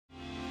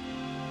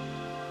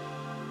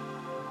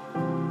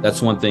That's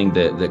one thing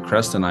that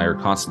Cresta and I are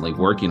constantly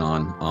working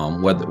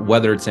on.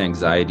 Whether it's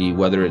anxiety,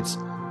 whether it's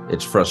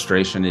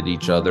frustration at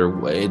each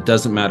other, it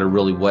doesn't matter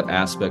really what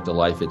aspect of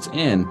life it's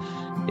in.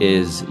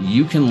 Is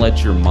you can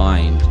let your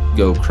mind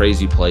go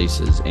crazy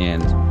places,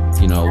 and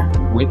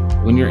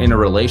when you're in a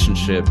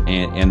relationship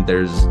and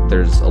there's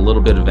a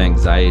little bit of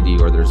anxiety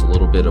or there's a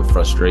little bit of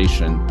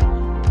frustration,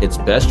 it's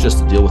best just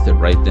to deal with it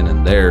right then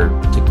and there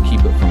to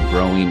keep it from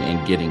growing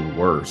and getting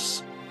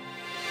worse.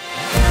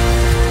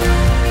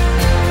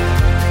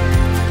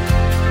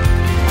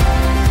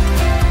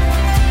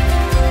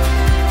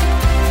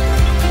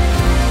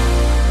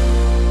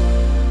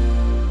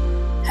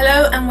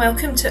 Hello and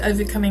welcome to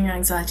Overcoming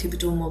Anxiety with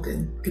Dawn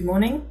Morgan. Good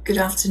morning, good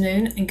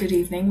afternoon and good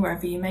evening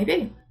wherever you may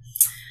be.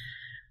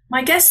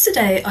 My guests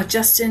today are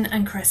Justin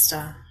and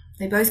Cresta.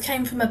 They both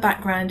came from a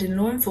background in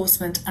law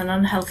enforcement and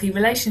unhealthy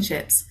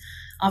relationships.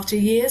 After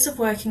years of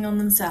working on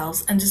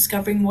themselves and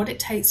discovering what it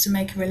takes to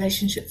make a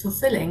relationship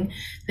fulfilling,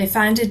 they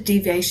founded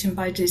Deviation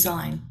by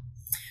Design,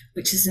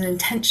 which is an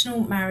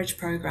intentional marriage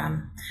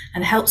program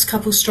and helps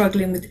couples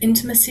struggling with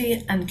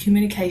intimacy and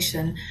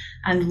communication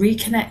and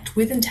reconnect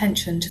with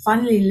intention to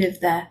finally live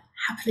their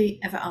happily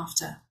ever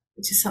after,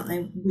 which is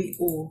something we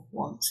all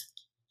want.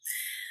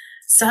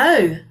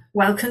 So,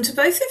 welcome to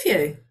both of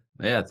you.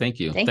 Yeah, thank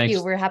you. Thank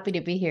you. We're happy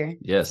to be here.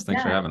 Yes,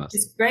 thanks for having us.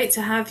 It's great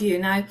to have you.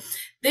 Now,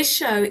 this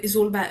show is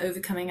all about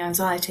overcoming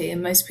anxiety,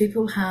 and most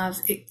people have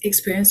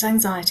experienced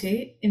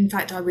anxiety. In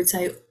fact, I would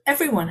say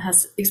everyone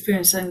has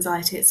experienced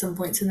anxiety at some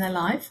points in their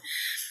life.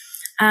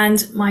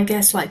 And my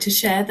guests like to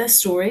share their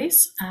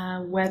stories,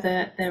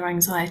 whether their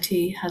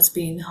anxiety has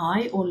been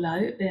high or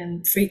low,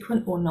 been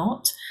frequent or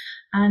not.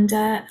 And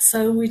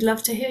so we'd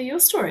love to hear your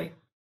story.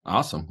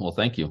 Awesome. Well,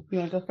 thank you. You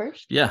want to go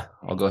first? Yeah,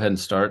 I'll go ahead and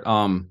start.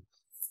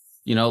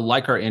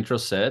 Like our intro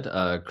said,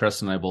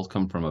 Crest and I both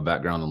come from a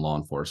background in law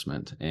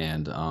enforcement,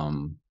 and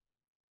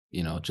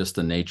just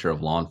the nature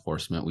of law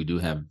enforcement, we do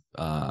have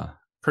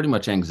pretty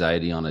much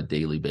anxiety on a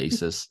daily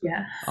basis.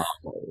 Yeah.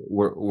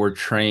 We're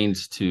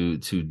trained to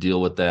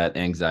deal with that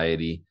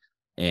anxiety,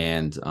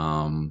 and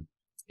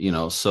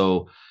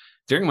so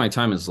during my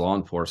time as law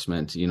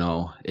enforcement,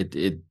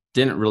 it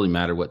didn't really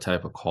matter what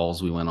type of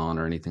calls we went on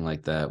or anything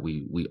like that.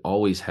 We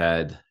always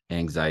had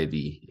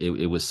anxiety.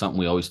 It was something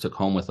we always took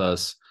home with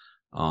us.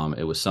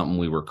 It was something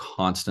we were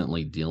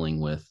constantly dealing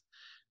with.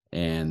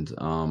 And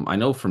I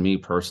know for me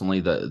personally,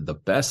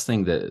 the best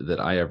thing that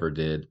I ever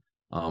did,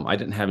 I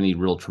didn't have any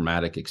real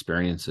traumatic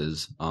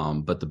experiences,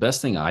 but the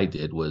best thing I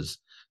did was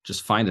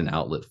just find an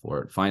outlet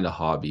for it, find a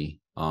hobby,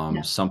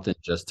 something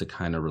just to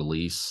kind of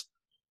release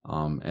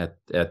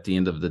at the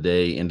end of the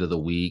day, end of the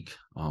week,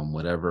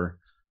 whatever.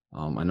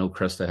 I know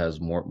Cresta has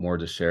more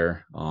to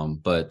share,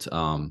 but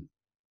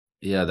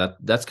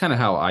that's kind of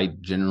how I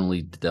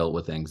generally dealt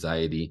with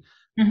anxiety.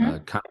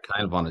 Kind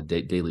of on a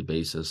daily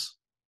basis.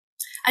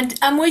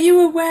 And were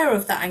you aware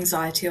of that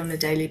anxiety on a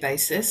daily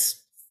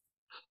basis?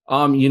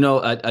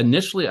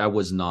 Initially I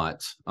was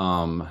not.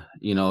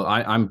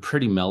 I'm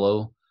pretty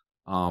mellow.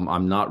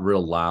 I'm not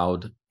real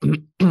loud.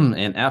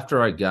 And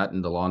after I got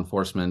into law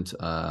enforcement,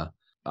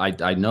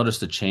 I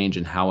noticed a change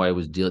in how I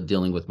was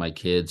dealing with my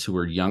kids who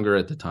were younger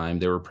at the time.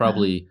 They were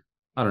probably,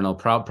 I don't know,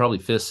 probably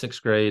 5th,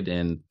 6th grade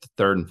and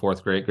 3rd and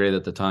 4th grade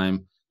at the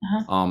time.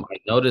 I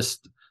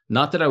noticed,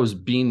 not that I was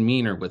being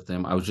meaner with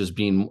them, I was just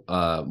being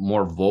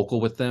more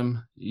vocal with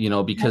them,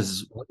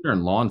 because when you're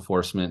in law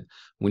enforcement,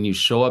 when you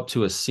show up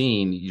to a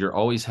scene, you're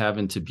always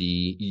having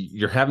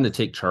to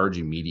take charge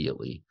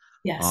immediately.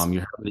 Yes.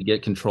 You're having to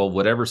get control of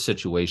whatever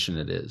situation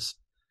it is.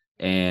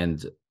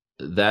 And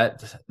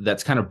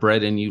that's kind of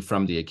bred in you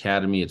from the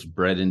academy. It's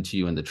bred into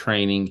you in the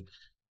training.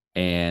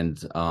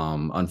 And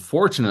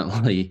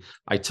unfortunately,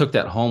 I took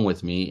that home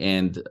with me.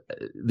 And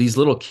these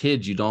little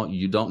kids, you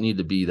don't need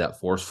to be that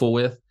forceful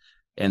with.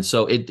 And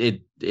so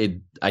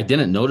I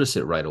didn't notice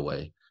it right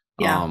away.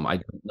 Yeah. I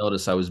didn't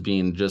notice I was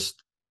being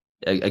just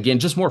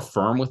more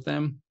firm with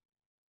them.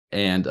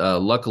 And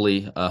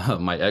luckily,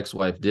 my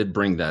ex-wife did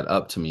bring that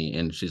up to me,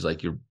 and she's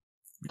like, "You're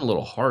a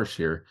little harsh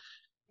here."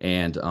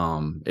 And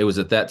it was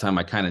at that time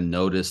I kind of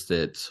noticed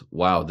that,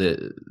 wow,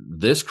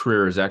 this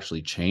career is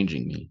actually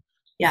changing me.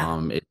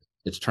 Yeah.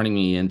 It's turning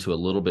me into a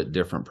little bit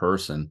different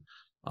person.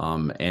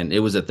 And it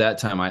was at that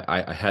time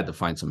I had to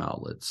find some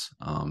outlets.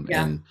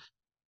 And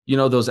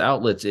those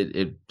outlets,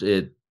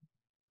 it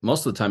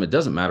most of the time, it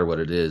doesn't matter what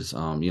it is.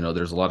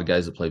 There's a lot of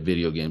guys that play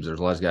video games. There's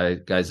a lot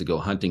of guys that go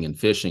hunting and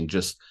fishing,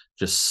 just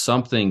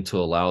something to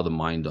allow the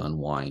mind to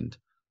unwind.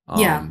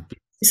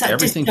 It's that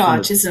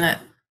discharge, isn't it?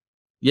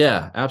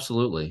 Yeah,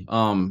 absolutely.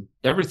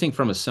 Everything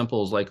from as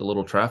simple as like a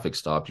little traffic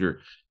stop,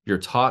 you're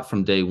taught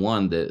from day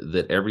one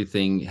that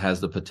everything has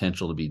the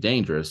potential to be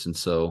dangerous. And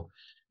so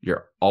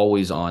you're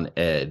always on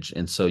edge.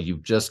 And so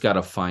you've just got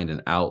to find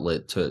an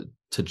outlet to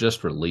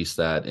just release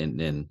that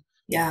and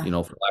for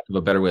lack of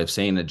a better way of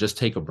saying it, just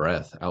take a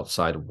breath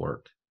outside of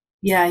work.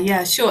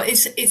 Yeah, sure.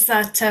 It's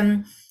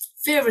that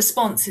fear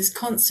response is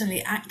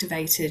constantly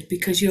activated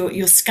because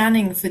you're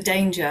scanning for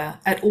danger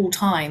at all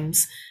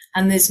times,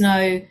 and there's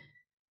no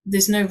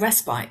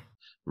respite.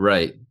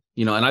 Right.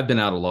 and I've been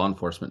out of law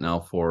enforcement now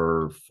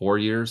for 4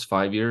 years,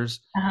 5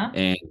 years, Uh-huh.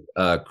 and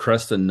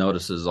Cresta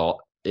notices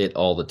all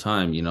the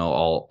time.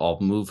 I'll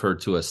move her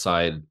to a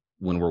side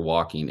when we're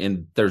walking,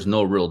 and there's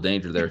no real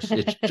danger there.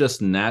 It's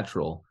just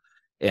natural,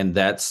 and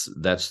that's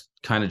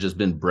kind of just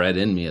been bred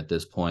in me at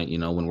this point.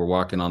 When we're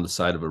walking on the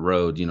side of a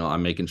road,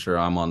 I'm making sure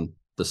I'm on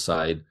the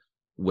side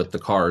with the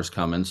cars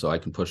coming so I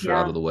can push her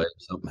out of the way if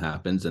something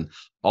happens, and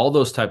all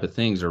those type of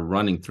things are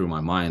running through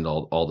my mind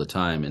all the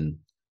time. And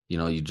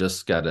you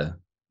just gotta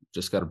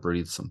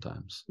breathe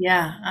sometimes.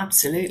 Yeah,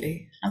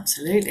 absolutely.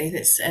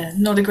 That's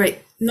not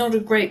a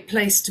great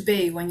place to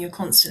be when you're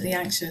constantly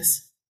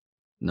anxious.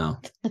 No,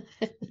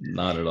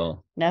 not at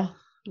all. No.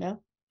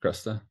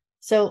 Cresta?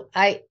 So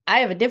I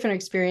have a different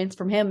experience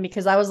from him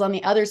because I was on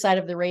the other side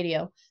of the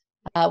radio.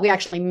 We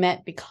actually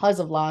met because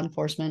of law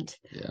enforcement.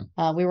 Yeah.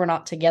 We were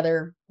not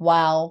together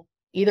while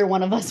either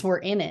one of us were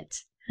in it.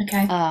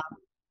 Okay.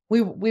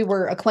 We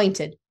were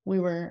acquainted. We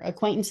were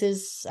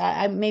acquaintances,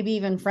 maybe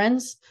even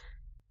friends.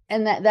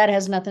 And that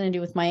has nothing to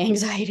do with my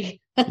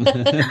anxiety.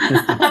 I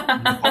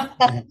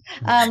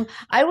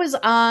was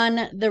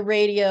on the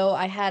radio.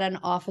 I had an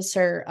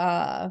officer.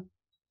 I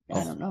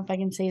don't know if I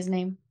can say his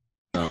name.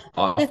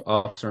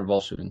 Officer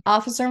involved shooting.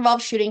 Officer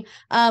involved shooting.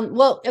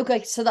 Well,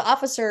 okay. So the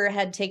officer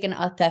had taken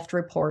a theft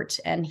report,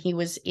 and he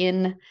was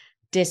in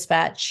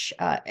dispatch,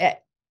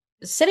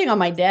 sitting on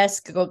my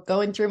desk,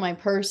 going through my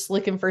purse,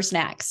 looking for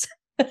snacks.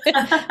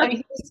 I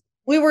mean,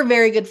 we were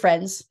very good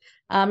friends.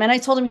 And I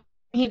told him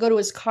he'd go to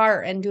his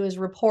car and do his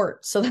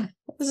report so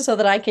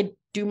that I could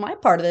do my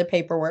part of the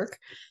paperwork.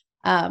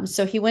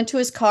 So he went to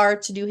his car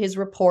to do his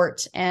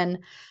report, and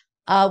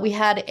we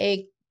had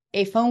a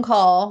phone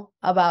call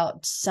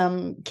about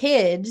some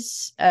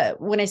kids.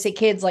 When I say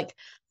kids, like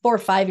 4 or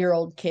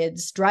 5-year-old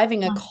kids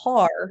driving a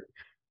car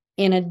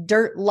in a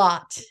dirt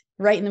lot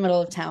right in the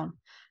middle of town.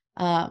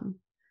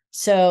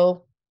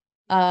 So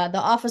the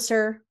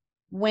officer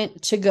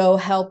went to go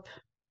help.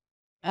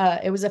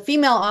 It was a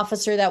female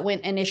officer that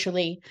went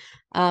initially.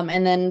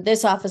 And then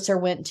this officer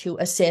went to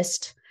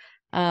assist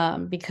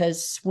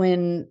because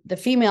when the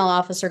female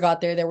officer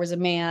got there was a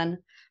man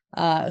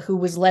who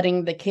was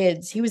letting the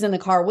kids, he was in the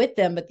car with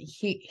them, but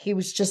he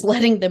was just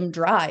letting them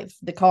drive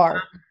the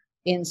car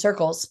in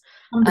circles.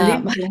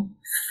 Unbelievable.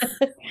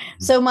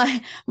 So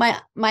my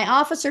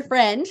officer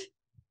friend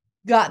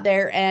got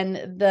there,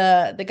 and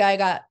the guy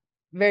got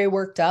very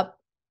worked up,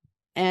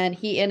 and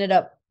he ended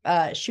up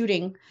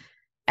shooting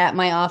at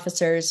my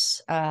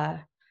officers.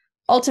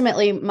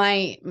 Ultimately,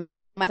 my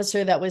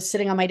officer that was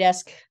sitting on my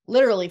desk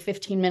literally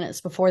 15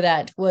 minutes before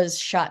that was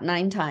shot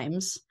 9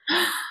 times.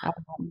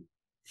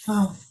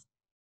 Oh.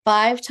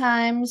 5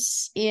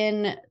 times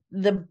in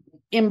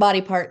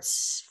body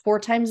parts, 4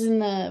 times in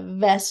the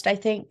vest, I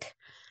think.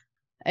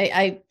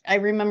 I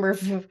remember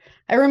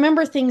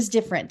things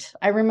different.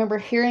 I remember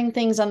hearing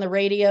things on the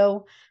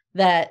radio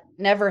that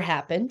never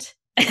happened.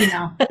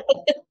 Yeah.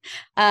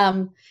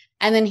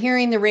 And then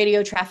hearing the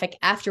radio traffic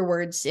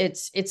afterwards,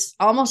 it's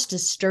almost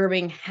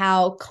disturbing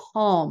how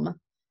calm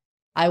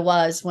I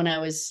was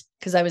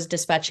because I was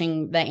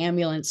dispatching the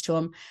ambulance to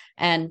him,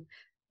 and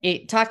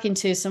talking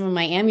to some of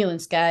my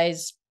ambulance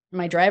guys,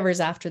 my drivers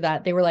after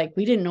that, they were like,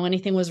 we didn't know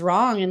anything was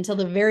wrong until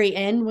the very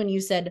end when you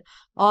said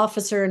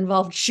officer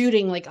involved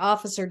shooting, like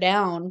officer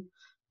down.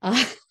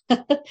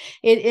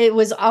 It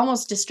was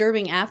almost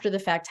disturbing after the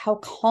fact how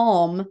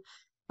calm,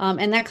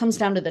 and that comes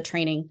down to the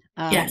training.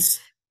 Yes.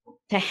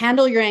 To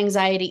handle your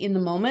anxiety in the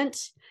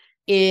moment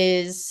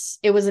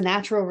it was a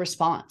natural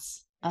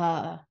response.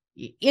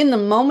 In the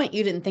moment,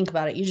 you didn't think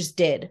about it. You just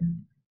did.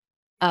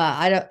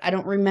 I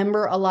don't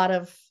remember a lot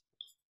of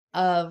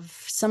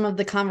some of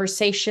the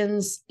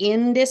conversations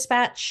in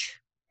dispatch.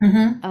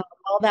 Mm-hmm.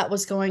 All that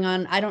was going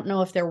on. I don't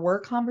know if there were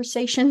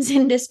conversations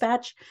in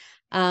dispatch.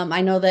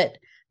 I know that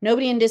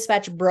nobody in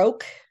dispatch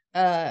broke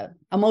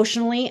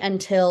emotionally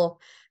until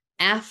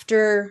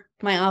after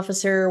my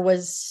officer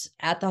was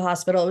at the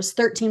hospital. It was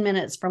 13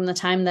 minutes from the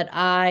time that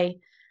I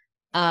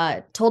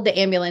told the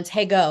ambulance,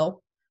 hey,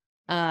 go,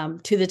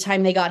 to the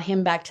time they got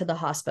him back to the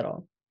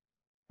hospital.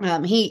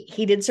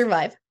 He did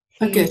survive.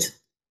 Good.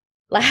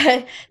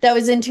 That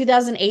was in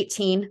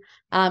 2018.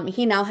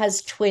 He now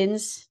has twin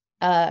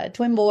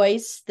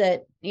boys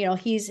that,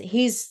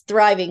 he's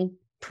thriving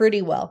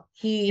pretty well.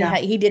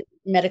 He did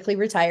medically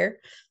retire.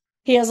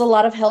 He has a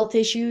lot of health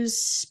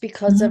issues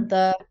because of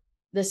the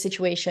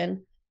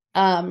situation.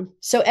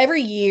 So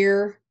every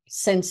year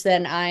since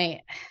then,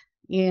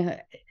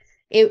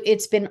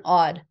 it's been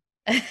odd.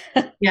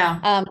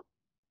 Yeah.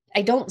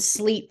 I don't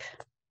sleep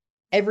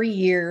every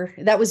year.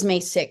 That was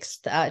May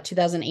 6th,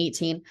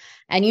 2018.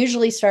 And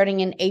usually starting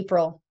in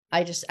April,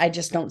 I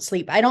just don't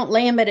sleep. I don't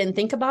lay in bed and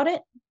think about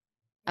it.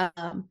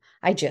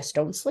 I just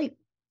don't sleep.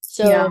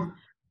 So,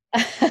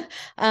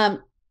 him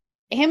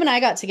and I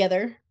got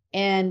together,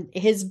 and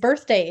his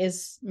birthday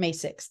is May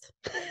 6th.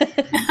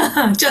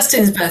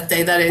 Justin's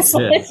birthday, that is.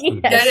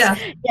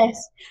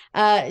 Yes.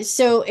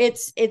 So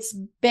it's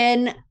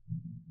been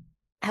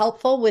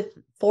helpful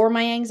for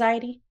my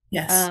anxiety.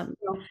 Yes.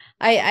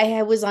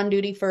 I was on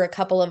duty for a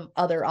couple of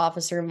other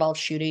officer involved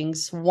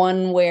shootings.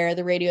 One where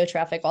the radio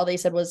traffic, all they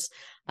said was,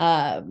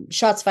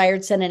 shots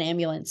fired, send an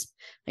ambulance.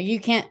 Like, you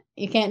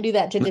can't do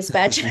that to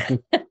dispatch.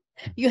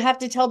 You have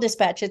to tell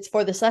dispatch it's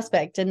for the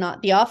suspect and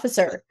not the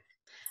officer.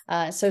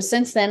 So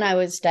since then, I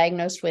was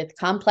diagnosed with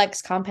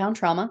complex compound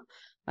trauma,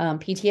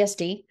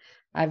 PTSD.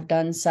 I've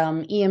done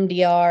some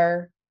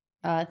EMDR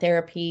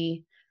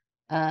therapy,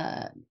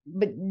 but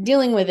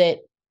dealing with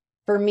it,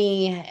 for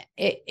me,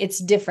 it's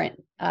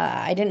different.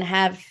 I didn't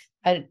have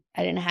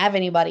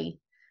anybody.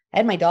 I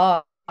had my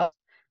dog.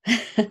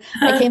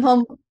 I came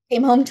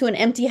home to an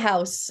empty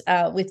house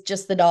with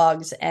just the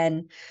dogs,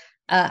 and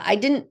I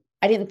didn't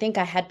think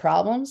I had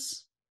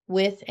problems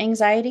with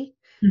anxiety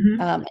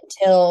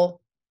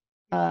until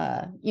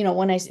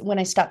when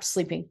I stopped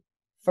sleeping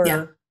for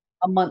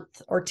a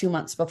month or 2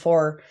 months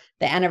before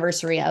the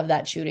anniversary of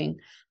that shooting.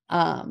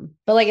 But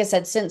like I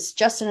said, since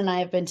Justin and I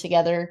have been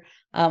together,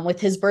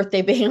 with his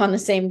birthday being on the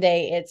same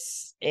day,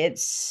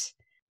 it's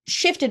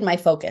shifted my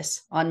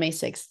focus on May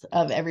 6th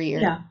of every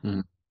year.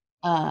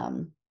 Yeah.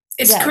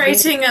 It's Yeah,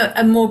 creating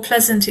a more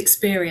pleasant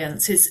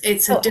experience.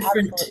 It's a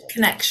different absolutely.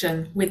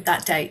 connection with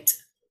that date.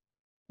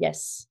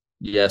 Yes.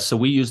 Yeah, so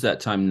we use that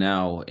time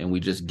now and we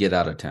just get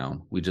out of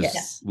town. We just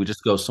Yes. we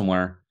just go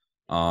somewhere.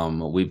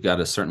 We've got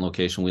a certain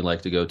location we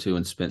like to go to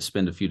and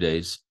spend a few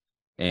days.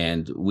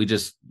 And we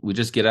just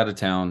get out of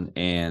town.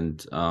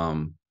 And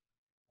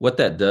what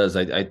that does,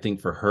 I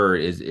think for her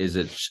is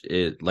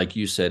it like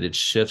you said, it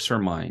shifts her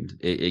mind.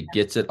 It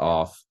gets it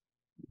off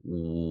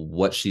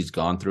what she's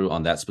gone through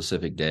on that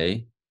specific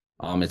day.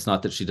 It's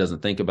not that she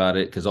doesn't think about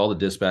it, because all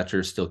the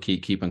dispatchers still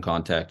keep in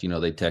contact.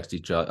 They text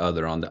each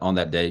other on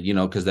that day,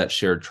 because that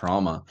shared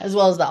trauma, As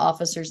well as the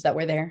officers that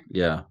were there.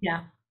 Yeah.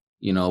 Yeah.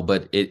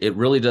 But it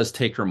really does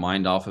take her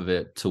mind off of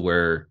it to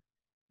where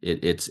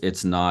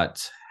it's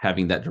not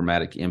having that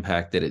dramatic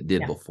impact that it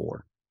did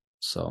before.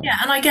 So yeah,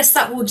 and I guess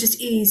that will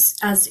just ease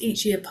as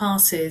each year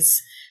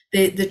passes.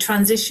 The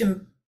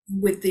transition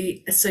with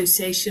the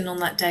association on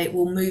that date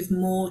will move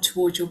more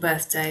towards your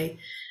birthday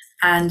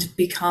and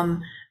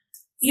become,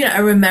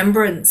 a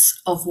remembrance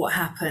of what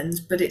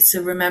happened, but it's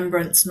a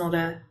remembrance, not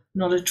a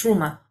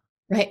trauma.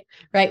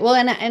 Right. Well,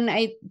 and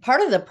I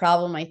part of the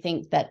problem, I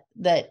think, that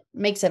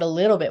makes it a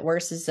little bit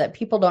worse is that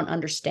people don't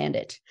understand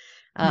it.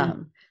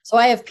 So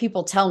I have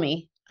people tell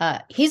me,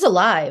 he's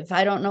alive.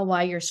 I don't know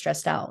why you're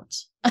stressed out.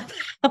 I'm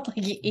like,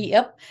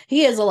 yep,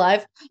 he is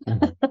alive.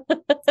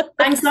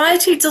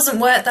 Anxiety doesn't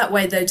work that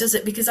way, though, does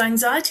it? Because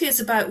anxiety is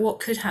about what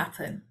could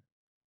happen.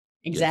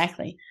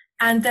 Exactly.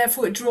 And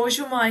therefore it draws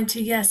your mind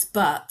to yes,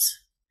 but,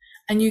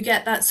 and you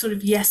get that sort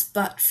of yes,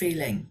 but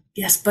feeling.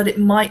 Yes, but it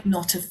might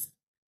not have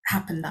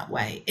happened that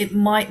way. It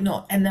might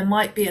not. And there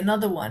might be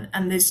another one.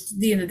 And there's,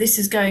 this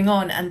is going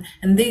on and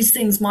these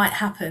things might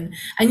happen.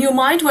 And your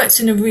mind works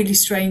in a really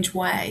strange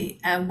way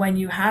when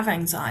you have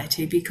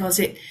anxiety, because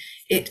it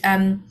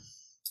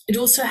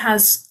also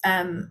has,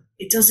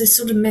 it does this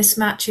sort of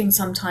mismatching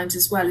sometimes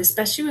as well,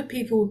 especially with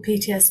people with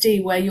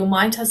PTSD, where your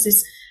mind has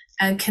this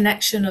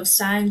connection of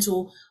sounds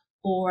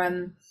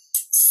or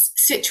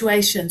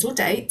situations or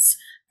dates,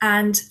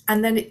 and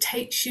then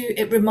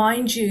it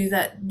reminds you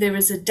that there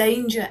is a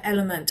danger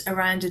element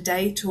around a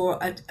date or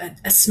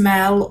a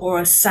smell or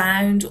a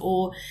sound,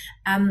 or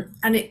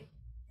and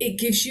it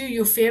gives you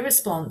your fear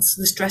response,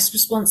 the stress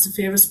response, the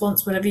fear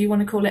response, whatever you want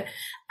to call it,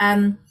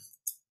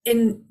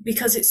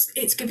 because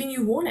it's giving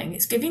you warning.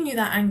 It's giving you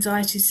that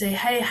anxiety to say,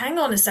 hey, hang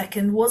on a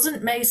second,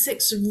 wasn't May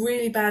 6th a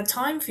really bad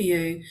time for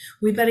you?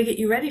 We better get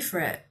you ready for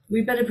it.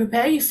 We better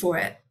prepare you for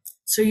it.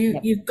 So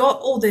you've got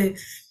all the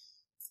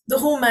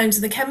hormones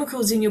and the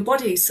chemicals in your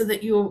body so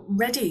that you're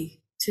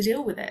ready to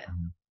deal with it.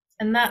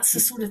 And that's the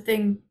sort of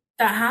thing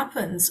that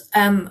happens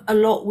a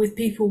lot with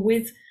people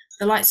with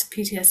the likes of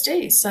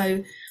PTSD.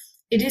 So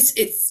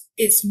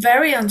it's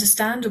very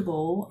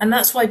understandable, and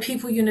that's why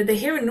people, they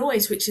hear a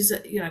noise, which is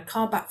a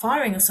car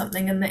backfiring or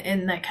something, and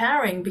they're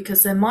cowering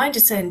because their mind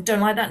is saying, don't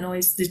like that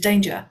noise, there's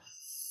danger,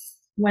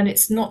 when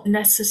it's not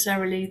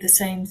necessarily the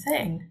same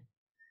thing.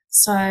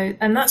 So,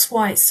 and that's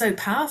why it's so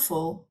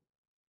powerful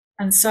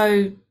and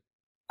so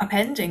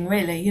upending,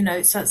 really.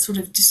 It's that sort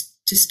of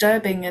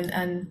disturbing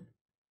and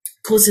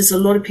causes a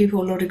lot of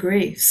people a lot of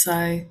grief. So,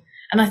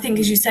 and I think,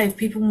 as you say, if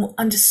people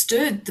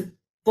understood the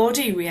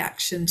body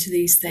reaction to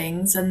these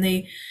things and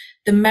the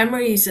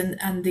memories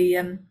and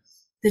the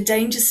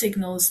danger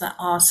signals that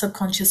our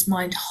subconscious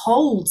mind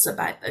holds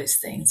about those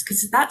things,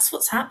 because that's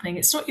what's happening.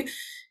 It's not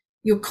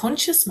your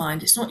conscious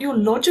mind, it's not your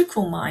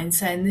logical mind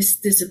saying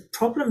there's a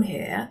problem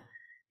here.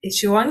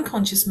 It's your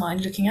unconscious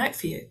mind looking out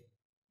for you.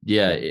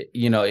 Yeah,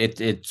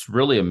 it's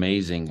really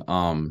amazing.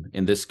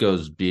 And this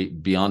goes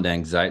beyond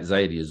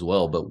anxiety as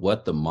well, but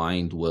what the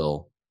mind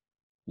will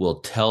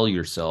tell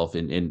yourself,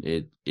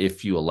 and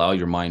if you allow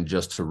your mind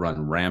just to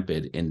run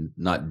rampant and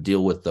not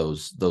deal with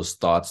those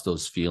thoughts,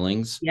 those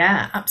feelings.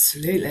 Yeah,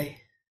 absolutely.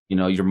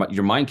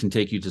 Your mind can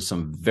take you to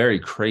some very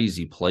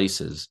crazy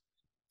places.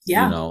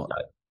 Yeah.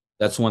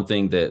 That's one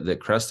thing that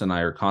Cresta and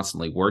I are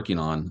constantly working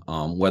on,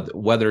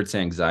 whether it's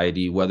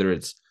anxiety, whether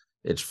it's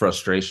it's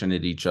frustration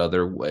at each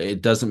other.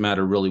 It doesn't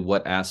matter really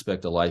what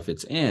aspect of life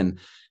it's in,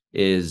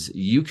 is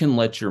you can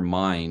let your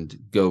mind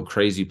go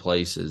crazy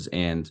places.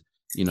 And,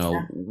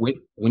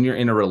 when you're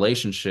in a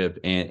relationship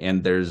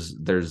and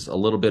there's a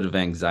little bit of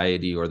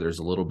anxiety or there's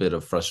a little bit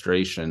of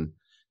frustration,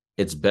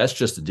 it's best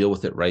just to deal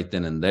with it right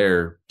then and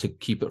there to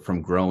keep it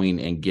from growing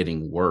and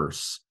getting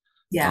worse.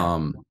 Yeah.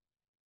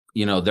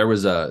 There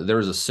was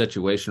a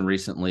situation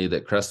recently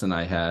that Cresta and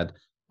I had.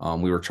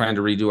 We were trying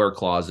to redo our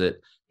closet,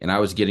 and I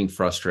was getting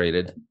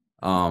frustrated.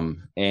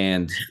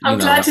 And I'm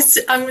glad to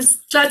see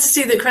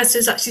that Cresta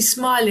is actually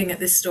smiling at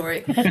this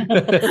story. Because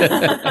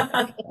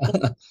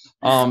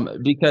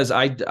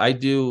I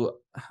don't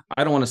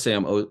want to say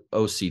I'm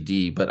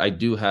OCD, but I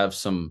do have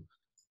some.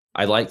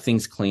 I like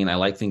things clean. I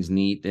like things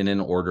neat and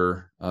in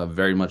order.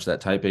 Very much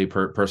that type A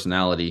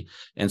personality.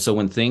 And so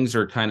when things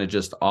are kind of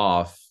just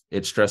off,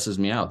 it stresses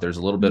me out. There's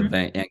a little bit of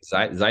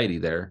anxiety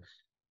there.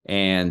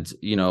 And,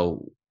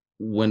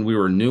 when we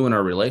were new in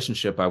our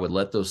relationship, I would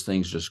let those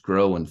things just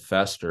grow and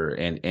fester,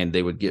 and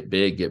they would get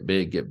big.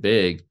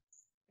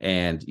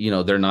 And,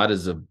 they're not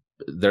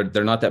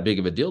that big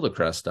of a deal to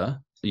Cresta,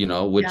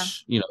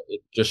 which,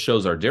 it just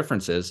shows our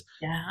differences.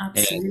 Yeah,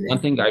 absolutely. And one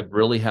thing I've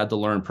really had to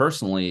learn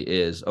personally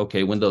is,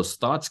 okay, when those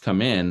thoughts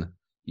come in,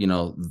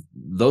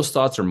 those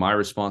thoughts are my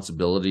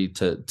responsibility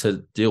to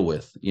deal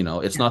with.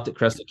 It's not that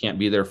Cresta can't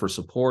be there for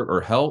support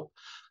or help,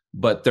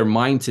 but they're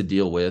mine to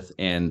deal with.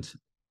 And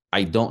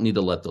I don't need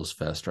to let those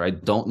fester. I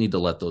don't need to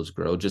let those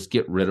grow. Just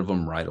get rid of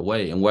them right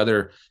away. And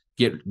whether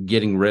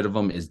getting rid of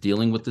them is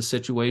dealing with the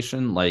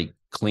situation, like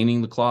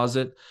cleaning the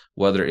closet,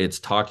 whether it's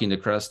talking to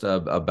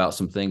Cresta about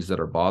some things that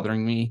are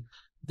bothering me,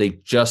 they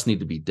just need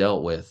to be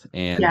dealt with.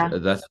 And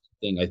that's the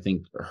thing I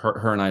think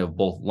her and I have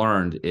both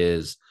learned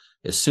is,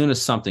 as soon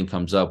as something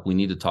comes up, we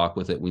need to talk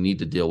with it. We need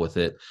to deal with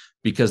it,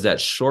 because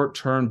that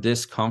short-term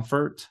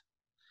discomfort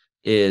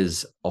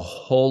is a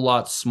whole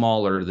lot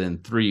smaller than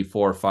 3,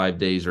 4, 5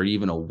 days or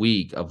even a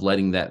week of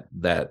letting that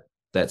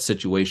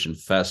situation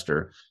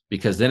fester,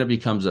 because then it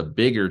becomes a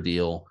bigger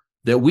deal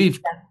that we've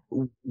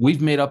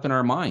made up in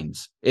our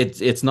minds.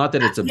 It's not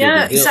that it's a big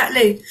deal.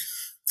 Exactly.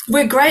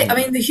 We're great. I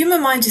mean, the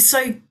human mind has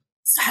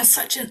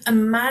such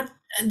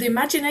the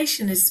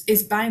imagination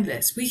is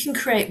boundless. We can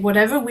create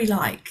whatever we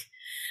like.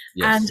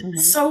 Yes. And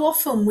so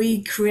often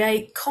we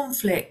create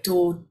conflict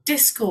or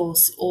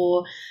discourse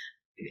or,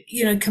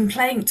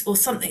 complaint or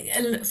something,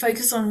 and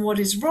focus on what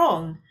is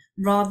wrong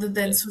rather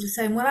than sort of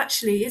saying, well,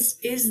 actually, is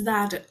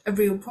that a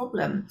real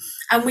problem?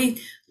 And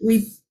we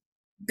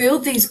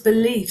build these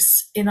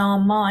beliefs in our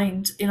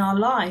mind, in our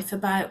life,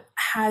 about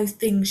how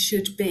things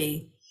should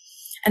be.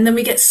 And then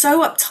we get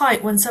so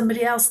uptight when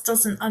somebody else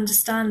doesn't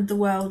understand the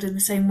world in the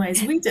same way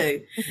as we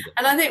do.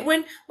 And I think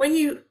when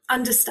you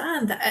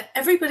understand that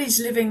everybody's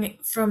living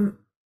from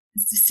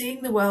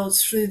seeing the world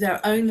through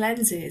their own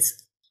lenses,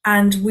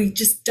 and we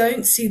just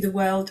don't see the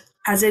world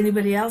as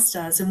anybody else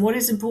does. And what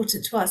is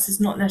important to us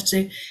is not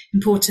necessarily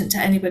important to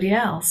anybody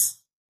else.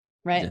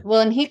 Right. Yeah. Well,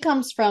 and he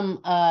comes from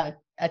a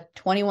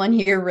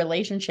 21-year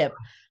relationship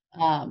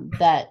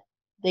that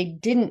they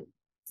didn't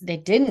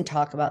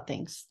talk about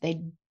things.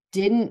 They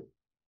didn't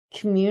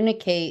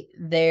communicate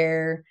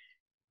their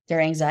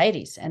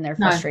anxieties and their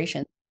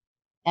frustrations.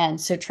 No.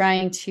 And so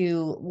trying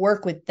to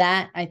work with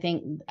that, I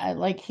think,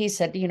 like he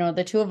said,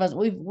 the two of us,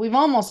 we've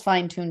almost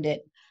fine-tuned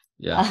it.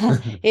 Yeah.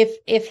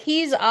 If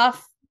he's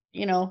off,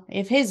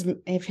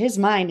 if his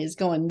mind is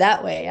going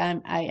that way,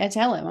 I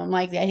tell him, I'm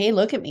like, hey,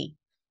 look at me.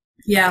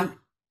 Yeah.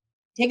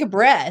 Take a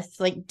breath,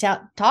 like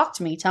talk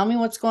to me, tell me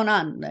what's going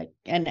on. Like,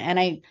 and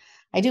I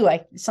do.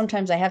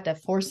 Sometimes I have to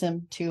force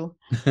him to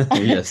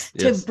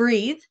to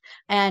breathe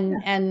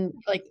and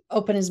like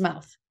open his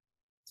mouth.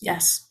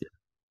 Yes.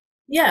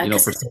 Yeah.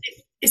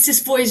 It's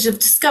this voyage of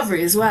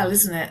discovery as well,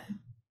 isn't it?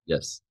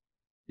 Yes.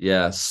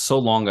 Yeah. So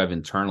long I've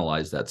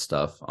internalized that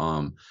stuff,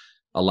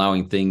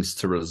 allowing things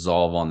to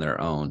resolve on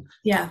their own.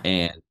 Yeah.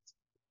 And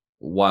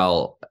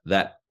while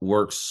that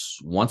works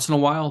once in a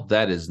while,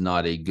 that is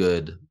not a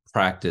good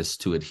practice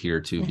to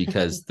adhere to,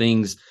 because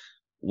things,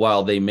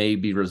 while they may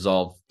be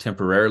resolved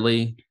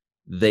temporarily,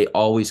 they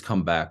always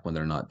come back when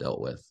they're not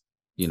dealt with,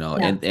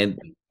 and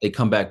they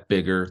come back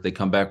bigger, they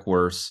come back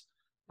worse.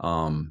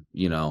 And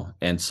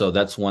so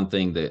that's one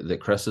thing that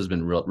Cresta has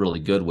been really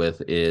good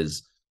with,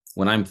 is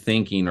when I'm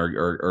thinking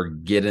or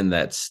get in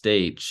that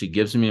state, she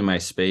gives me my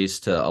space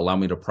to allow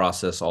me to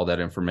process all that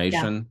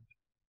information.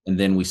 And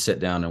then we sit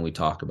down and we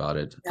talk about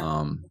it.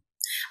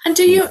 And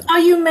are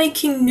you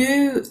making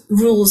new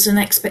rules and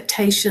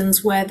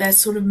expectations where they're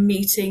sort of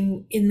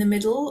meeting in the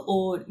middle,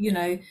 or,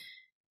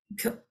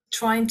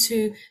 trying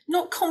to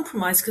not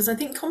compromise? Because I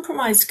think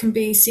compromise can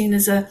be seen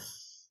as a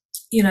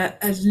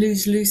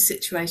lose-lose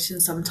situation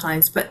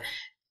sometimes, but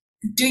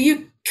do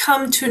you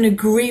come to an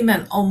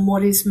agreement on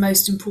what is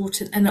most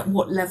important, and at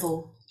what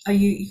level? Are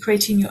you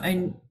creating your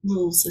own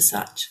rules as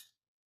such?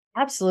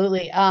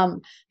 Absolutely.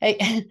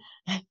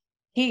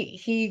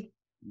 He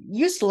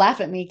used to laugh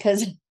at me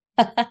because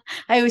I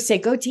always say,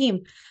 go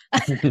team.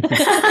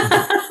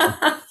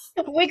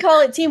 We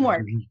call it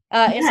teamwork.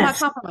 It's not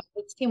compromise,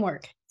 it's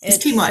teamwork. It's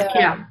teamwork,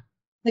 yeah.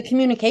 the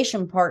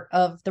communication part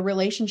of the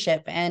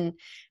relationship, and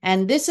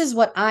this is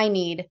what I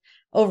need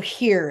over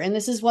here, and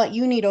this is what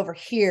you need over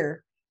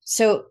here.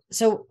 So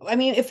I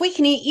mean, if we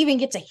can even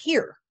get to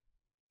here,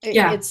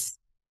 Yeah. it's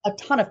a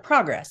ton of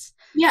progress.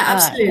 Yeah,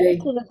 absolutely.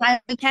 Most of the time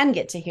we can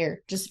get to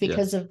here just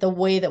because of the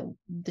way that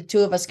the two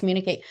of us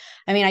communicate.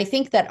 I mean, I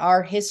think that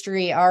our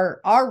history,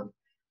 our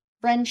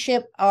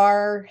friendship,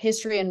 our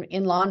history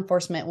in law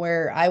enforcement,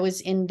 where I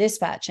was in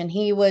dispatch and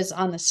he was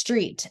on the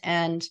street,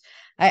 and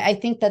I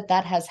think that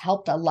that has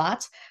helped a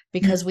lot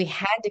because we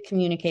had to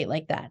communicate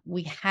like that.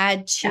 We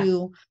had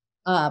to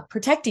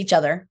protect each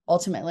other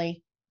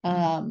ultimately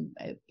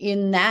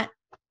in that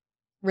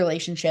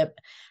relationship.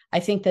 I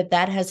think that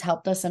that has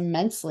helped us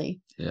immensely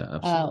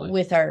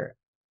with our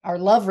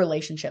love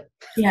relationship.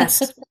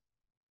 Yes.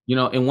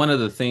 And one of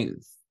the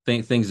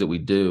things that we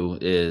do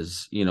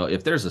is,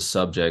 if there's a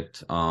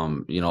subject,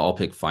 I'll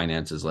pick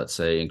finances, let's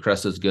say, and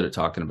Cresta's good at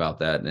talking about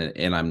that,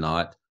 and I'm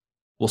not.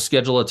 We'll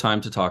schedule a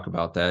time to talk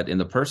about that. And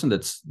the person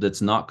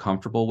that's not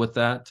comfortable with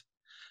that,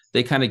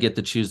 they kind of get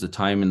to choose the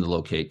time and the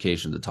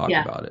location to talk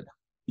about it.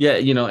 Yeah,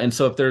 and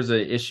so if there's an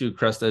issue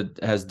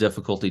Cresta has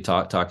difficulty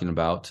talking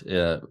about,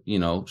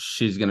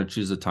 she's going to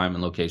choose the time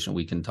and location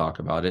we can talk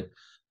about it.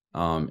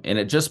 And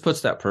it just puts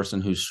that person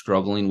who's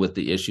struggling with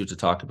the issue to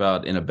talk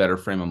about in a better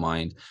frame of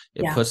mind.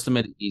 It puts them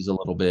at ease a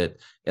little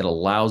bit. It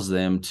allows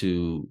them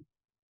to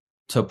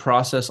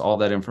process all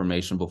that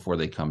information before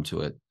they come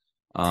to it.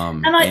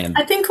 And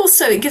I think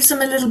also it gives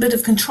them a little bit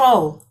of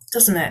control,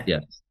 doesn't it?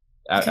 Yeah,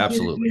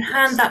 absolutely. You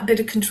hand that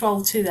bit of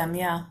control to them.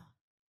 Yeah.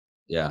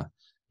 Yeah.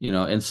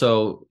 And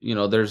so,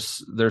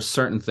 there's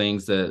certain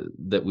things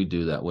that we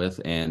do that with,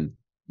 and,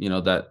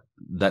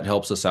 that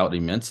helps us out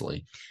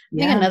immensely. I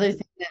think another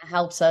thing that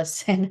helps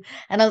us, and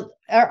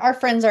our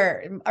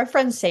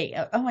friends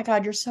say, "Oh my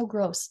God, you're so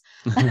gross,"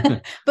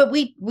 but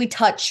we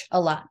touch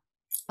a lot,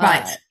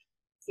 right?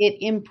 It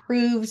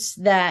improves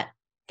that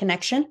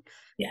connection.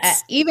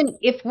 Yes. Even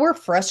if we're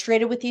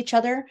frustrated with each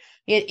other,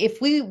 if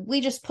we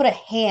just put a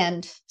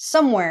hand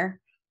somewhere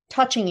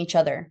touching each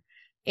other,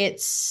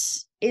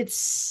 it's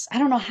I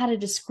don't know how to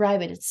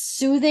describe it. It's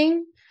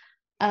soothing.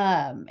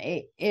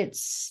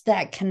 It's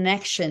that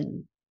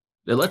connection.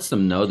 It lets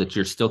them know that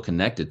you're still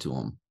connected to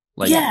them.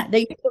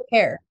 They still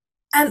care.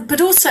 But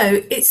also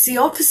it's the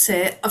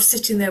opposite of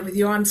sitting there with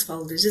your arms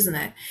folded, isn't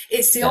it?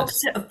 It's the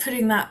opposite of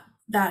putting that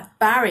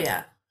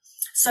barrier.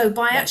 So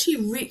by actually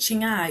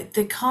reaching out,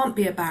 there can't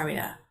be a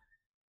barrier.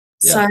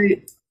 So,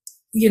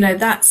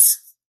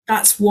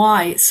 that's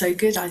why it's so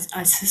good,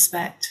 I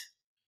suspect.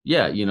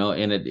 Yeah.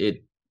 And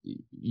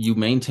you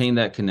maintain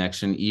that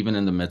connection even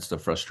in the midst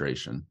of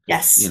frustration.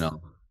 Yes.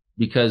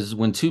 Because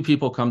when two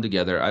people come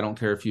together, I don't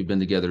care if you've been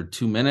together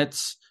 2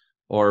 minutes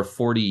or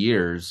 40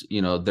 years,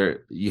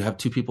 you have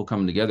two people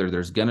coming together,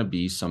 there's going to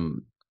be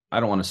some, I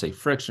don't want to say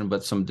friction,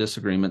 but some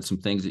disagreement, some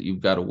things that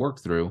you've got to work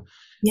through.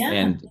 Yeah.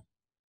 And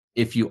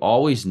if you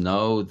always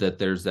know that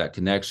there's that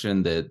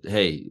connection, that,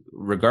 hey,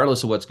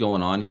 regardless of what's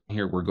going on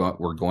here, we're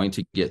going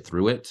to get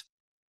through it.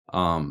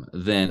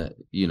 Then,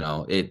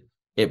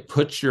 it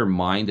puts your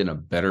mind in a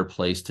better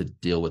place to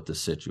deal with the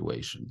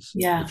situations.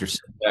 Yeah. If you're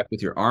sitting back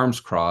with your arms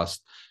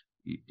crossed,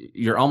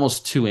 you're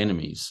almost two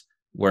enemies.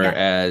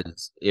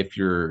 Whereas if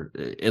you're,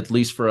 at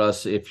least for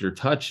us, if you're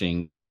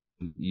touching,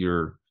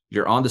 you're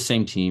on the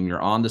same team,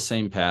 you're on the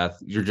same path.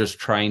 You're just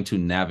trying to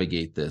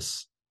navigate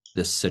this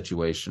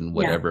situation,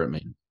 whatever it may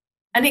be.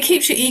 And it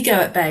keeps your ego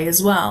at bay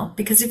as well,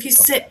 because if you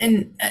sit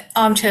in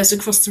armchairs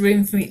across the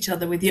room from each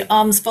other with your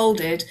arms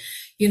folded,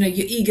 your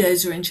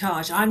egos are in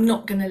charge. I'm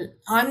not gonna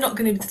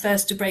be the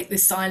first to break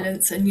this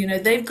silence, and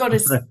they've got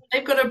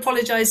to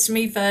apologize to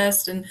me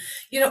first, and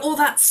all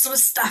that sort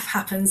of stuff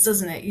happens,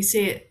 doesn't it? You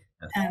see it,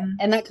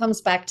 and that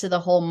comes back to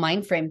the whole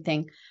mind frame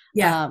thing.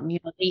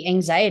 The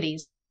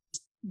anxieties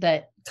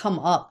that come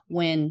up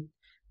when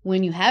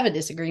you have a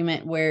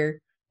disagreement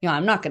where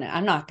I'm not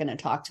gonna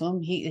talk to him.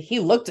 He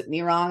looked at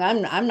me wrong.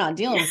 I'm not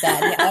dealing with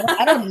that.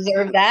 I don't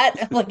deserve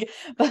that.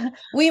 But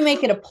we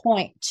make it a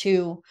point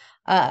to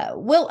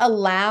we'll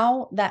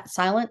allow that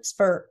silence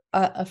for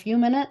a few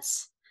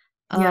minutes.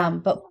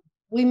 But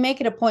we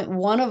make it a point.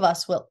 One of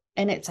us will,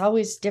 and it's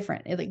always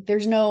different.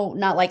 There's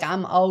not like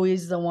I'm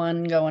always the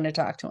one going to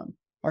talk to him,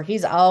 or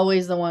he's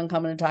always the one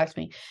coming to talk to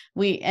me.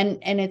 And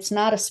it's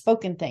not a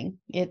spoken thing.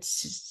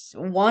 It's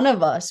one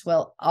of us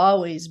will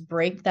always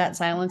break that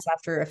silence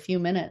after a few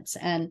minutes.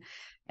 And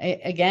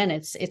again,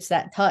 it's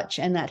that touch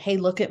and that, hey,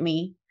 look at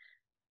me.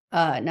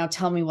 Now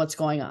tell me what's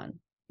going on.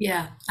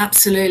 Yeah,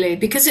 absolutely.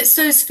 Because it's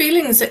those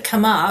feelings that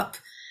come up,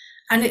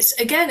 and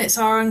it's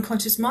our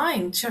unconscious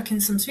mind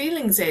chucking some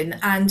feelings in,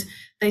 and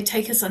they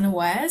take us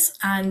unawares.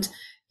 And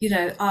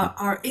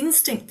our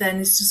instinct then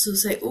is to sort of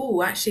say,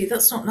 oh, actually,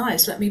 that's not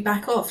nice. Let me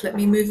back off. Let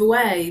me move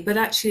away. But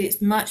actually, it's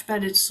much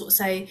better to sort of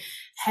say,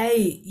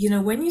 hey,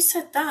 when you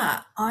said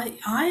that, I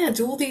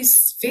had all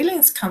these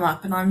feelings come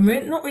up, and I'm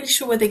not really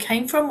sure where they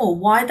came from or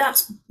why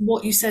that's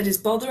what you said is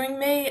bothering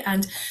me.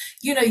 And,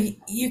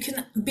 you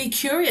can be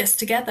curious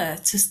together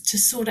to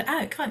sort it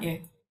out, can't you?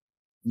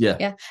 Yeah.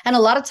 Yeah. And a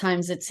lot of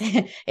times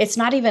it's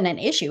not even an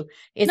issue.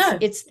 No.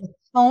 It's the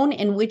tone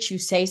in which you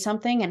say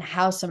something and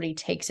how somebody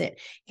takes it.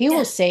 He Yeah.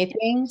 will say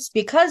things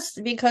because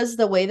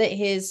the way that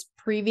his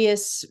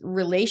previous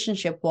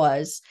relationship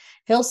was,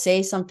 he'll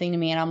say something to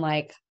me and I'm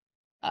like,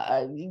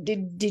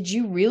 did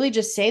you really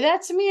just say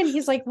that to me? And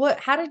he's like, what,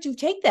 how did you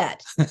take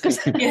that? Because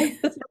Yeah.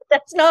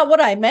 that's not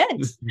what I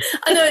meant.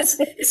 I know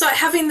it's like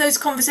having those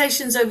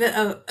conversations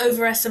over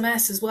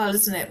SMS as well,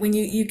 isn't it? When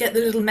you get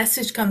the little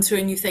message come through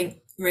and you think,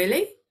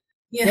 really?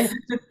 Yeah.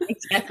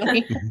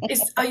 Exactly.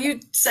 Are you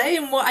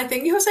saying what I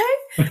think you're saying?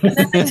 And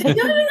then they say,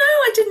 no,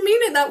 I didn't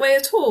mean it that way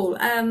at all.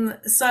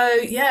 So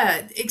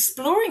yeah,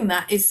 exploring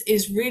that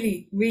is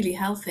really, really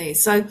healthy.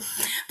 So,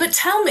 but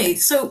tell me,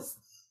 so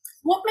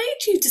what made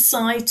you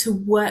decide to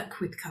work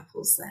with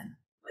couples then?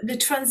 The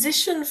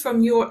transition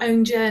from your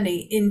own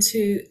journey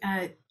into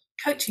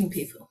coaching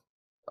people?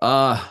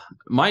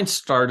 Mine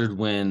started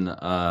when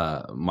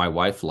my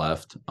wife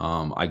left.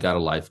 I got a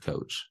life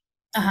coach,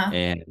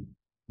 and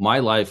my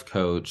life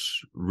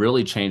coach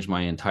really changed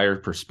my entire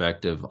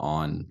perspective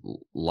on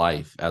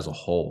life as a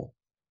whole.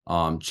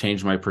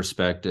 Changed my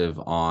perspective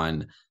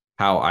on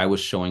how I was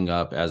showing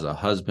up as a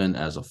husband,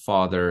 as a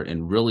father,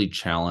 and really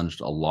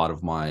challenged a lot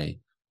of my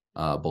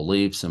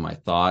beliefs and my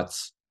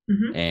thoughts,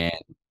 and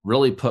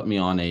really put me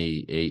on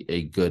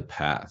a good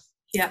path.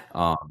 Yeah.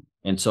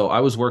 And so I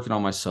was working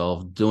on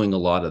myself, doing a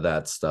lot of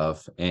that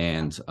stuff.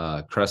 And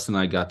Cresta and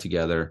I got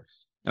together,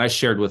 and I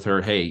shared with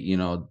her, hey, you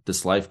know,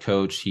 this life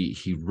coach,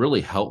 he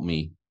really helped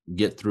me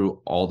get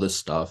through all this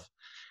stuff.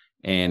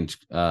 And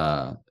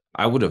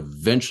I would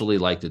eventually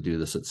like to do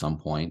this at some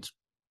point.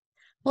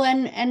 Well,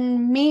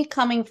 and me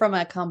coming from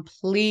a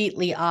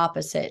completely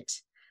opposite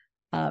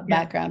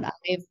background.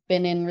 I've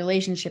been in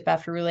relationship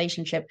after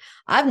relationship.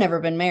 I've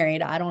never been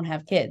married. I don't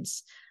have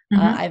kids.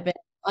 I've been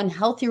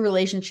unhealthy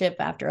relationship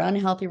after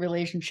unhealthy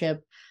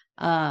relationship.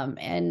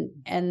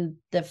 And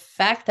the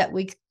fact that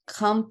we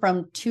come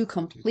from two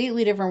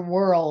completely different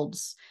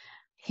worlds,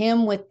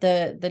 him with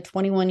the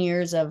 21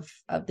 years of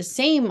the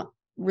same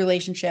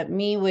relationship,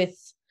 me with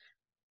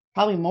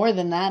probably more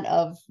than that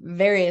of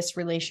various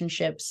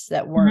relationships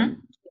that weren't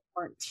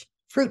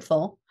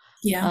fruitful.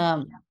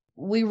 Yeah.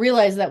 We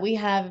realize that we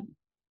have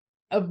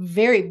a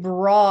very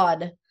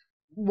broad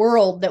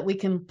world that we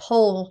can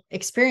pull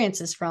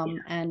experiences from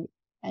and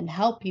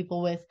help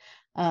people with.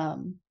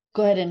 Go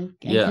ahead and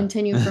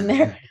continue from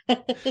there.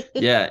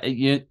 Yeah.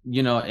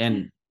 You know,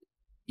 and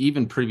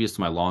even previous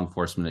to my law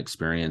enforcement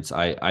experience,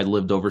 I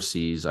lived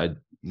overseas. I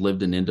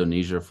lived in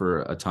Indonesia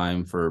for a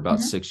time for about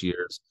 6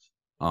 years.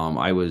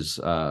 I was,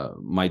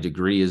 my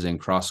degree is in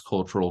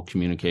cross-cultural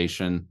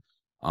communication,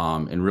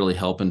 and really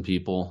helping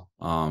people,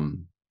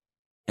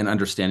 and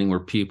understanding where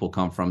people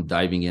come from,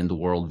 diving into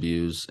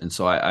worldviews. And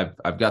so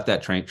I've got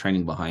that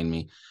training behind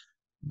me.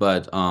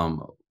 But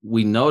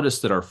we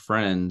noticed that our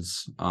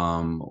friends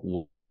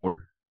were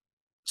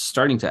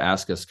starting to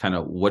ask us kind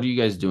of, what are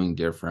you guys doing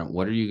different?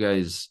 What are you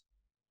guys,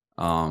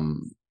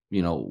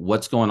 you know,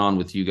 what's going on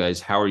with you guys?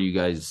 How are you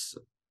guys,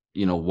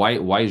 you know,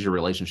 why is your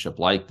relationship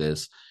like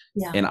this?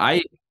 Yeah. And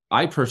I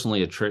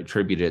personally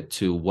attribute it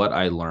to what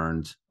I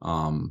learned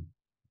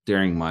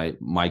during my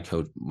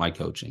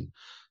coaching.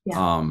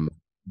 Yeah.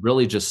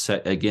 Really just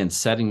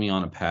setting me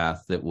on a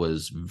path that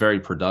was very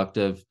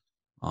productive,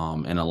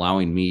 and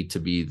allowing me to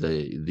be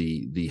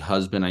the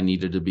husband I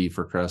needed to be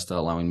for Cresta,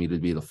 allowing me to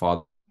be the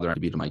father I need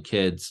to be to my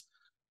kids.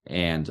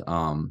 And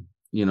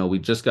you know, we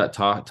just got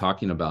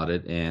talking about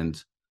it,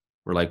 and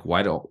we're like,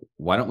 why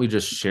don't we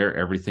just share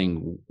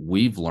everything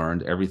we've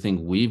learned,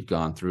 everything we've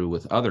gone through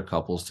with other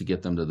couples to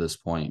get them to this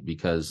point?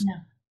 Because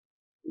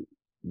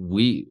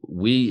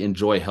we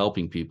enjoy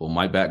helping people.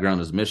 My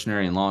background is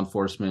missionary and law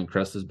enforcement.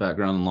 Cresta's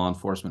background in law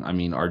enforcement. I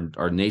mean,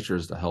 our nature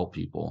is to help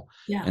people.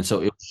 Yeah. And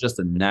so it was just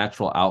a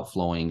natural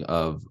outflowing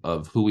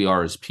of who we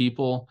are as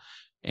people,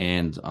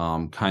 and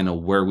kind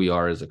of where we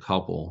are as a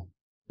couple.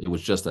 It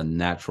was just a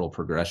natural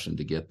progression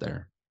to get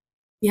there.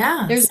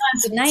 Yeah. There's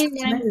a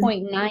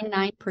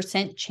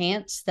 99.99%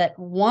 chance that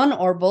one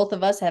or both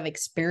of us have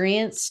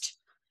experienced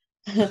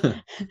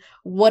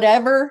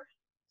whatever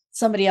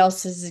somebody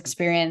else has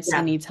experienced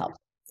and needs help.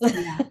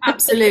 Yeah,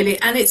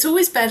 absolutely. And it's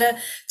always better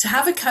to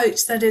have a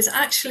coach that has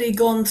actually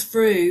gone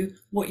through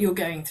what you're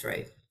going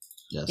through.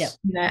 Yes. Yep.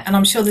 You know, and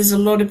I'm sure there's a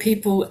lot of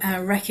people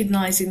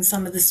recognizing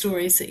some of the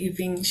stories that you've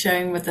been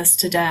sharing with us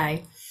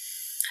today.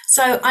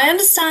 So I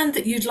understand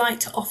that you'd like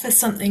to offer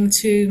something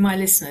to my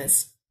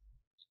listeners.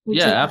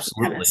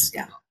 Absolutely.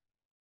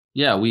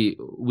 Yeah, we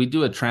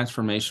do a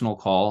transformational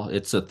call.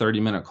 It's a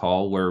 30-minute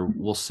call where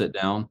we'll sit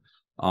down.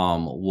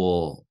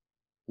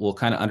 We'll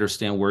kind of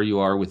understand where you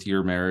are with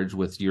your marriage,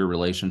 with your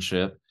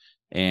relationship,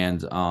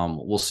 and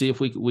we'll see if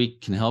we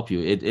can help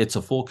you. It's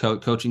a full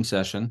coaching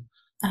session,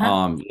 you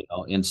know,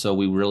 and so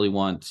we really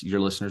want your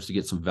listeners to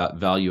get some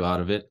value out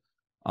of it,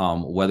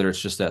 whether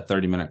it's just that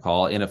 30-minute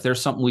call. And if there's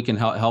something we can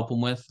help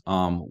them with,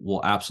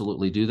 we'll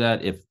absolutely do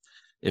that.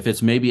 If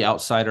it's maybe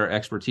outside our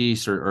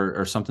expertise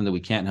or something that we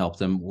can't help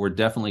them, we're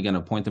definitely going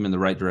to point them in the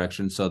right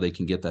direction so they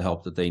can get the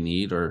help that they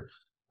need or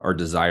are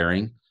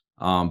desiring.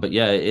 But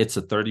yeah, it's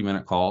a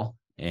 30-minute call,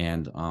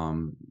 and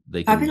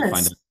they can Fabulous.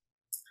 find out.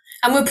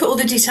 And we'll put all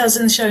the details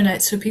in the show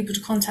notes for people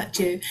to contact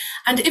you.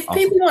 And if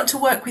people want to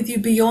work with you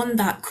beyond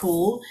that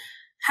call,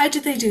 how do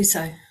they do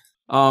so?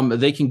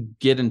 They can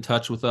get in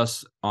touch with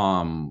us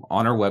on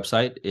our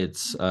website.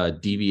 It's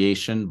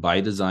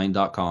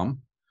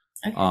deviationbydesign.com.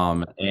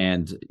 Okay.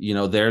 And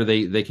there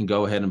they can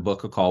go ahead and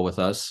book a call with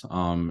us.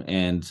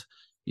 And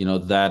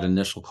that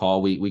initial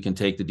call, we can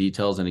take the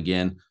details. And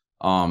again,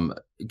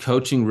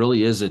 coaching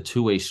really is a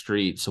two-way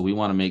street. So we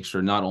want to make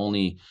sure not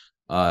only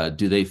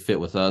do they fit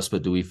with us,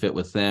 but do we fit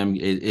with them?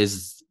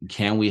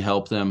 Can we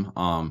help them?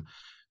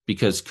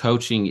 Because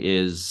coaching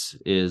is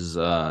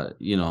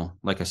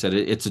like I said,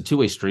 it's a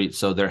two-way street.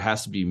 So there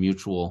has to be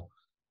mutual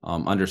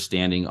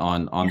understanding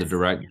on the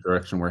direct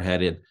direction we're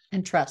headed,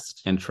 and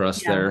trust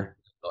there.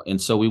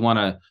 And so we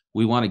want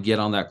to get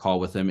on that call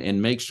with them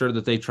and make sure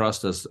that they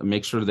trust us,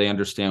 make sure they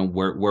understand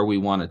where we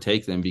want to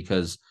take them,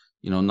 because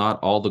not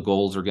all the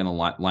goals are going to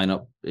line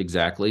up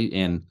exactly.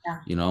 And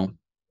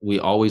we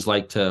always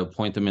like to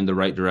point them in the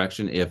right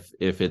direction if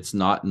it's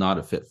not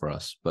a fit for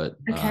us. But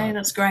okay,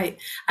 that's great.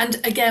 And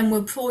again,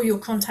 we'll put all your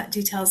contact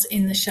details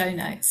in the show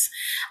notes.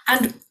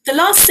 And the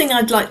last thing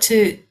I'd like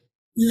you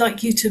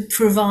to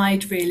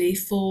provide really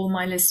for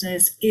my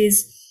listeners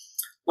is,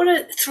 what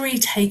are 3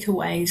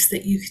 takeaways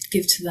that you could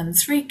give to them?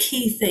 3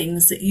 key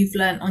things that you've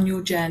learned on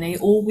your journey,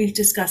 or we've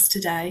discussed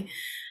today,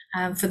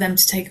 for them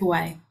to take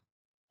away.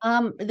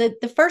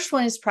 The first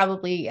one is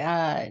probably,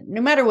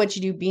 no matter what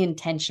you do, be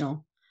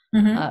intentional.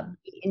 Mm-hmm.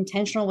 Be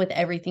intentional with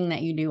everything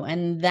that you do,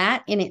 and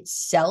that in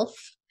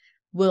itself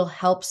will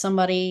help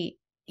somebody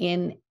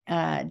in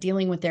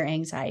dealing with their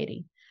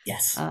anxiety.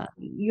 Yes,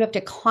 you have to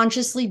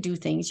consciously do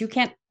things. You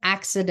can't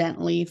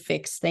accidentally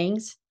fix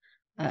things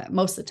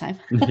most of the time.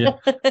 Yeah.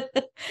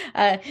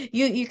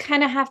 You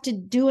kind of have to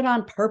do it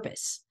on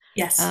purpose.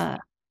 Yes.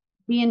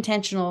 Be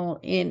intentional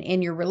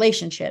in your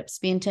relationships.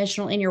 Be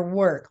intentional in your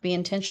work. Be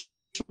intentional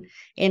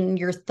in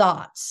your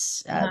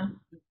thoughts.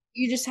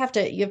 You have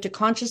to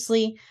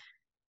consciously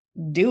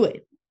do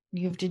it.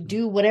 You have to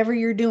do whatever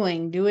you're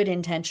doing, do it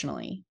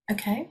intentionally.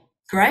 Okay,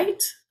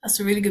 great. That's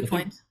a really good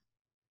point.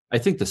 I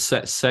think the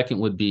second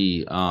would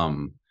be,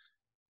 when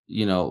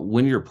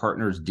your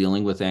partner is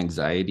dealing with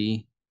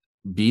anxiety,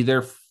 be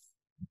there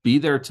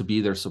to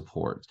be their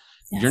support.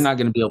 Yes. You're not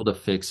going to be able to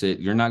fix it.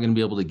 You're not going to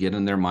be able to get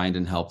in their mind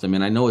and help them.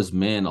 And I know as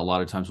men, a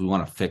lot of times we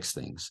want to fix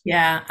things.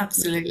 Yeah,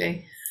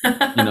 absolutely.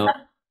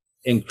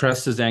 In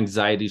Cresta's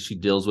anxiety she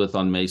deals with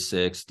on May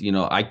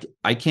 6th,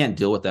 I can't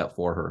deal with that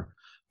for her,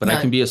 but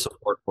I can be a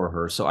support for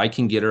her. So I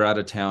can get her out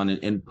of town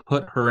and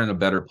put her in a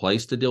better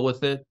place to deal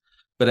with it.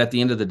 But at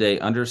the end of the day,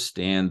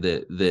 understand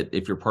that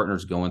if your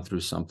partner's going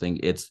through something,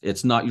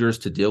 it's not yours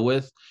to deal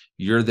with.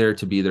 You're there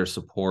to be their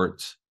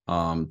support,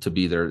 to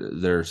be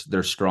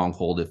their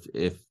stronghold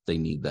if they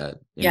need that.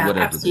 Yeah,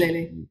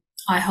 absolutely.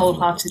 I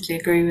wholeheartedly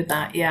agree with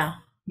that. Yeah.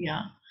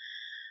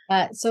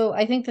 So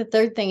I think the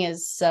third thing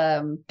is,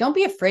 don't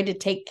be afraid to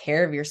take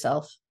care of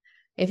yourself.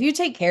 If you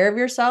take care of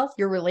yourself,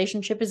 your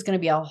relationship is going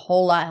to be a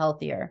whole lot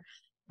healthier.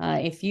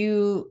 If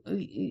you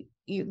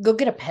go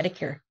get a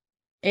pedicure,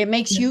 it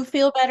makes you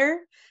feel better,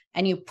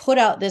 and you put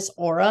out this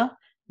aura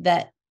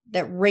that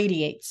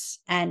radiates,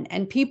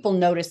 and people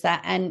notice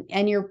that,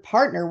 and your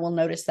partner will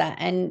notice that,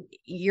 and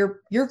you're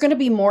going to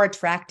be more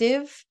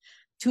attractive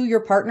to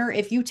your partner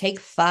if you take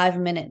 5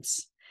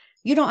 minutes.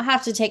 You don't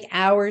have to take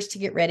hours to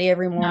get ready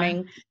every morning.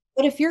 No.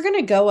 But if you're going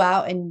to go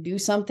out and do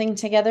something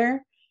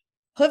together,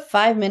 put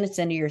 5 minutes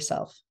into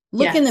yourself.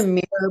 Look in the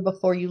mirror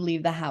before you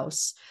leave the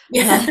house.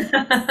 Yeah.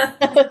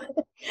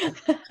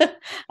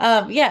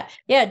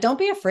 Don't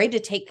be afraid to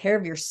take care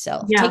of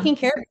yourself. Yeah. Taking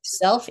care of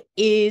yourself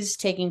is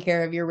taking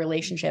care of your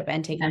relationship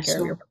and taking care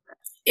of your partner.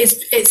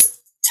 It's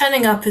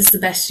turning up as the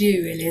best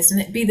you, really, isn't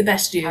it? Be the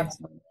best you.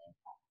 Absolutely.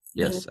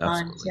 Yes,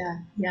 absolutely.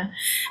 Yeah.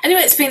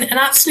 Anyway, it's been an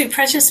absolute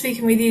pleasure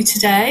speaking with you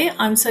today.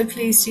 I'm so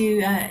pleased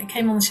you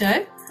came on the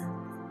show.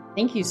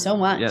 Thank you so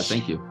much. Yeah,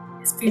 thank you.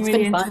 It's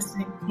really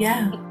interesting. Fun.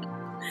 Yeah.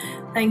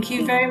 Thank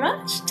you very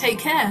much. Take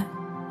care.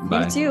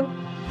 Bye. You too.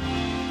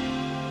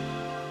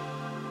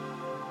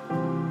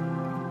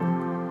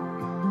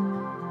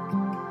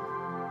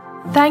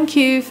 Thank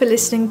you for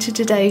listening to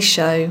today's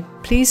show.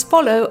 Please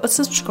follow or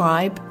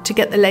subscribe to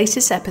get the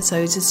latest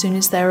episodes as soon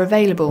as they're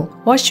available.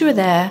 Whilst you are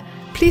there,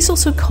 please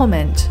also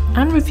comment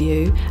and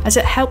review, as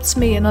it helps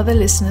me and other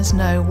listeners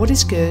know what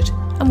is good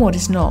and what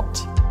is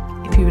not.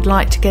 If you would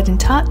like to get in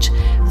touch,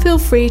 feel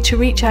free to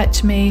reach out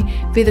to me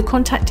via the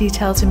contact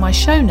details in my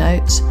show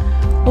notes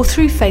or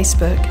through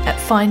Facebook at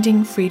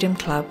Finding Freedom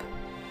Club.